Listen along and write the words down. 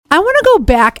I want to go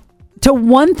back to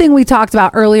one thing we talked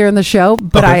about earlier in the show,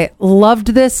 but Okay. I loved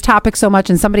this topic so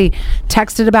much, and somebody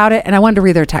texted about it, and I wanted to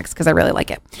read their text because I really like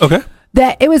it. Okay.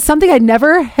 That it was something I'd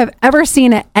never have ever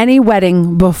seen at any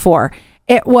wedding before.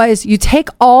 It was you take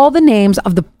all the names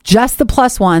of just the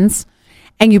plus ones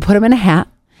and you put them in a hat,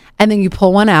 and then you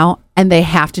pull one out and they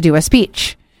have to do a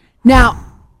speech.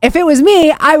 Now, if it was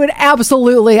me, I would.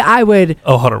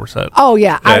 Oh, 100%. Oh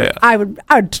yeah, Yeah, I would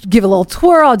give a little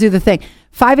twirl. I'll do the thing.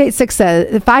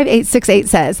 5868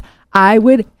 says, I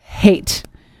would hate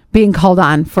being called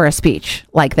on for a speech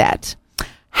like that.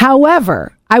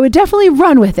 However, I would definitely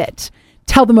run with it,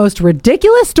 tell the most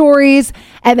ridiculous stories,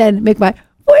 and then make my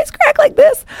voice crack like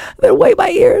this, then wipe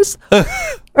my ears.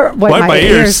 Or wipe my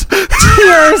ears.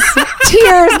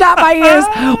 Tears, not my ears.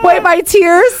 Wipe my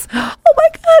tears. Oh my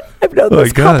God. I've known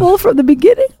this couple from the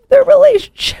beginning of their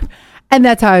relationship. And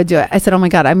that's how I do it. I said, oh my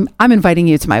God, I'm inviting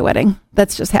you to my wedding.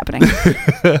 That's just happening.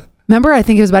 Remember, I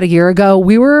think it was about a year ago,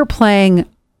 we were playing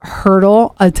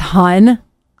Hurdle a ton.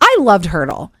 I loved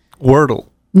Hurdle. Wordle.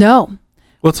 No.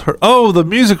 What's her? Oh, the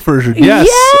music version. Yes.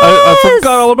 I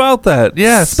forgot all about that.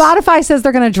 Yes. Spotify says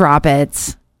they're going to drop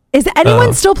it. Is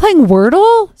anyone still playing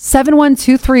Wordle?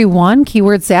 71231,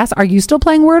 keyword sass. Are you still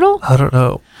playing Wordle? I don't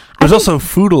know. There's also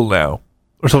Foodle now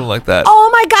or something like that. Oh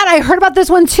my God, I heard about this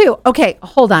one too. Okay,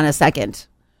 hold on a second.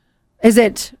 Is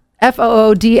it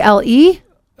Foodle?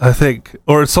 I think.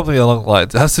 Or it's something along the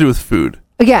lines. It has to do with food.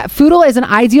 Yeah, Foodle is an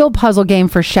ideal puzzle game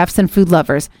for chefs and food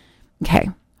lovers. Okay.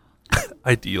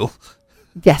 Ideal.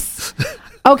 Yes.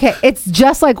 Okay, it's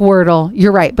just like Wordle.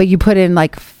 You're right, but you put in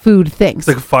like food things.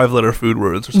 It's like 5-letter food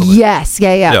words or something. Yes,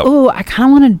 yeah. Yep. Ooh, I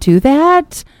kind of want to do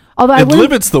that. Although it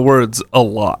limits the words a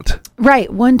lot.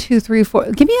 Right. 1, 2, 3,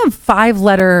 4. Give me a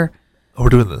 5-letter. Oh, we're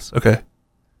doing this. Okay.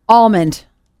 Almond.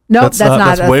 Nope, that's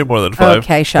not. That's way more than 5.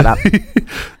 Okay, shut up.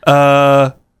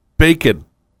 Bacon.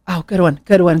 Oh, good one.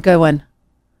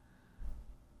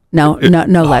 No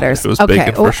letters. It was okay,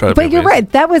 bacon for sure. But you're right.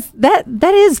 That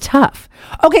is tough.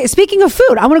 Okay, speaking of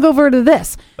food, I want to go over to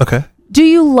this. Okay. Do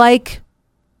you like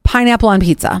pineapple on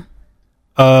pizza?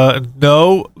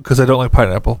 No, because I don't like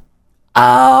pineapple.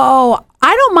 Oh,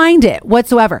 I don't mind it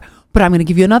whatsoever. But I'm going to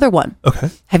give you another one. Okay.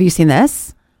 Have you seen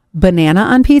this? Banana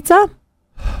on pizza?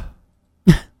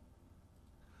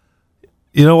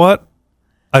 You know what?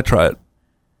 I try it.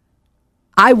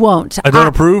 I won't. I don't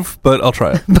approve, but I'll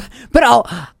try it. But I'll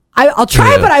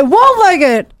try it, but I won't like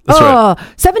it. That's right.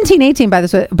 1718 by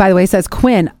the way says,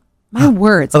 Quinn, my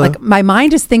words, Hello. like my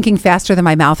mind is thinking faster than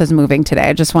my mouth is moving today.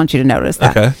 I just want you to notice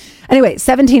that. Okay. Anyway,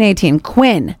 1718,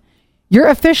 Quinn, you're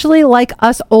officially like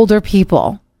us older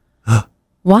people.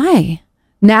 Why?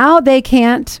 Now they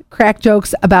can't crack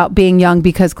jokes about being young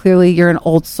because clearly you're an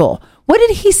old soul. What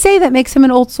did he say that makes him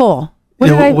an old soul? What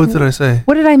did I say?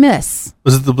 What did I miss?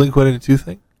 Was it the Blink-182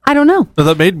 thing? I don't know. No,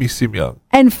 that made me seem young.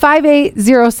 And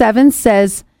 5807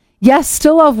 says, yes,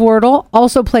 still love Wordle.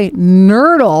 Also play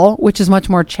Nerdle, which is much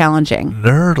more challenging.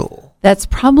 Nerdle. That's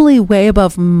probably way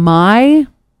above my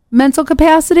mental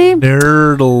capacity.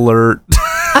 Nerd alert.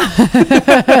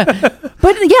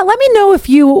 But yeah, let me know if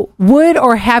you would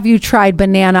or have you tried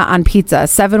banana on pizza.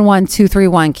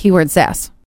 71231, keyword sass.